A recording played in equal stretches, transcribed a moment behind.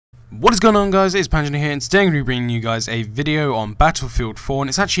What is going on, guys? It's Panjno here, and today I'm going to be bringing you guys a video on Battlefield 4, and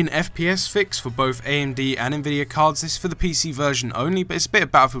it's actually an FPS fix for both AMD and Nvidia cards. This is for the PC version only, but it's a bit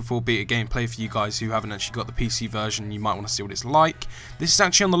of Battlefield 4 beta gameplay for you guys who haven't actually got the PC version. You might want to see what it's like. This is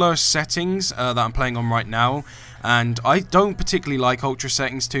actually on the lowest settings that I'm playing on right now, and I don't particularly like ultra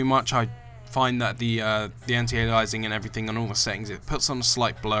settings too much. I find that the anti-aliasing and everything on all the settings, it puts on a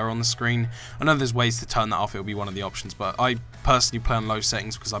slight blur on the screen. I know there's ways to turn that off, it'll be one of the options, but I personally play on low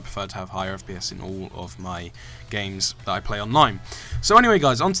settings because I prefer to have higher FPS in all of my games that I play online. So anyway,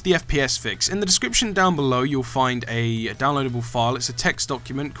 guys, onto the FPS fix. In the description down below you'll find a downloadable file. It's a text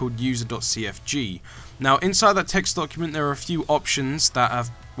document called user.cfg. Now inside that text document there are a few options that have,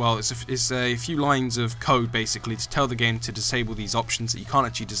 well, it's a few lines of code basically to tell the game to disable these options that you can't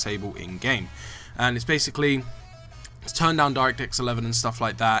actually disable in game, and it's basically to turn down DirectX 11 and stuff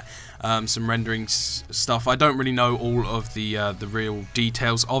like that. Some rendering stuff. I don't really know all of the real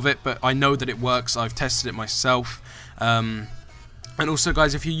details of it, but I know that it works. I've tested it myself. And also,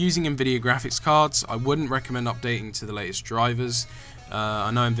 guys, if you're using Nvidia graphics cards, I wouldn't recommend updating to the latest drivers.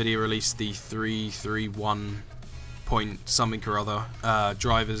 I know Nvidia released the 331 point something or other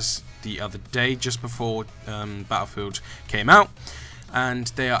drivers the other day, just before Battlefield came out, and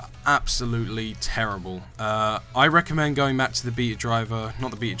they are absolutely terrible. I recommend going back to the beta driver,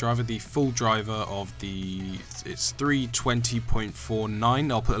 not the beta driver, the full driver of it's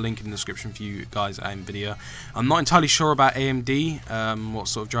 320.49. I'll put a link in the description for you guys at Nvidia. I'm not entirely sure about AMD, what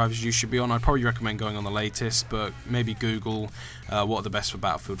sort of drivers you should be on. I'd probably recommend going on the latest, but maybe Google what are the best for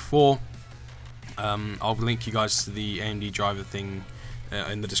Battlefield 4. I'll link you guys to the AMD driver thing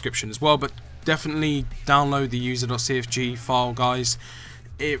in the description as well, but definitely download the user.cfg file, guys.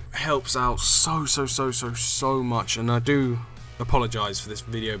 It helps out so much, and I do apologise for this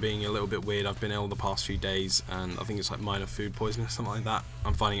video being a little bit weird. I've been ill the past few days, and I think it's like minor food poisoning or something like that.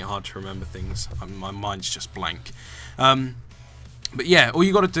 I'm finding it hard to remember things. My mind's just blank. But yeah, all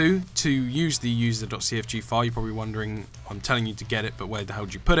you got to do to use the user.cfg file, you're probably wondering, I'm telling you to get it, but where the hell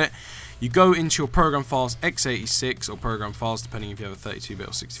do you put it? You go into your program files x86 or program files, depending if you have a 32-bit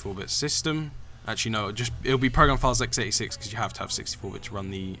or 64-bit system. Actually, no, it'll be program files x86 because you have to have 64-bit to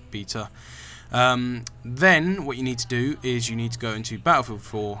run the beta. Then what you need to do is you need to go into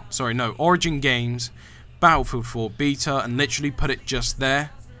Origin Games, Battlefield 4 beta, and literally put it just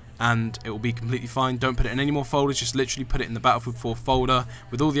there, and it will be completely fine. Don't put it in any more folders, just literally put it in the Battlefield 4 folder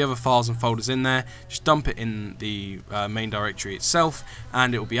with all the other files and folders in there. Just dump it in the main directory itself,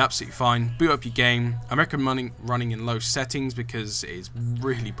 and it will be absolutely fine. Boot up your game. I'm recommending running in low settings because it's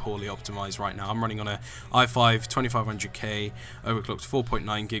really poorly optimized right now. I'm running on a i5 2500K overclocked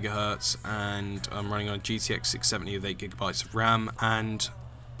 4.9 GHz, and I'm running on a GTX 670 with 8 GB of RAM. And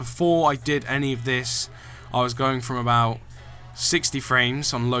before I did any of this, I was going from about 60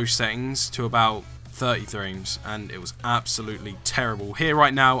 frames on low settings to about 30 frames, and it was absolutely terrible. Here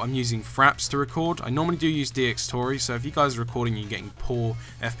right now I'm using Fraps to record. I normally do use DxTory, so if you guys are recording and you're getting poor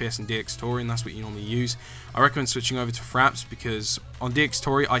FPS and DxTory and that's what you normally use, I recommend switching over to Fraps, because on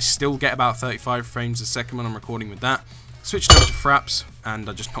DxTory I still get about 35 frames a second when I'm recording with that. Switched over to Fraps, and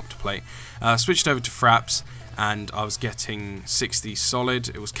I just knocked a plate. Switched over to Fraps, and I was getting 60 solid.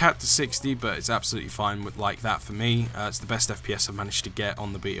 It was capped to 60, but it's absolutely fine with like that for me. It's the best FPS I've managed to get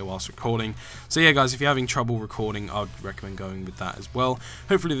on the beta whilst recording. So yeah, guys, if you're having trouble recording, I'd recommend going with that as well.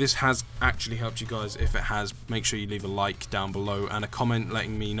 Hopefully this has actually helped you guys. If it has, make sure you leave a like down below and a comment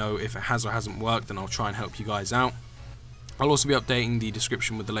letting me know if it has or hasn't worked, and I'll try and help you guys out. I'll also be updating the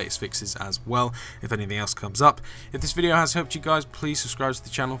description with the latest fixes as well, if anything else comes up. If this video has helped you guys, please subscribe to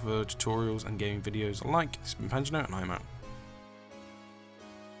the channel for tutorials and gaming videos alike. This has been Panjno, and I'm out.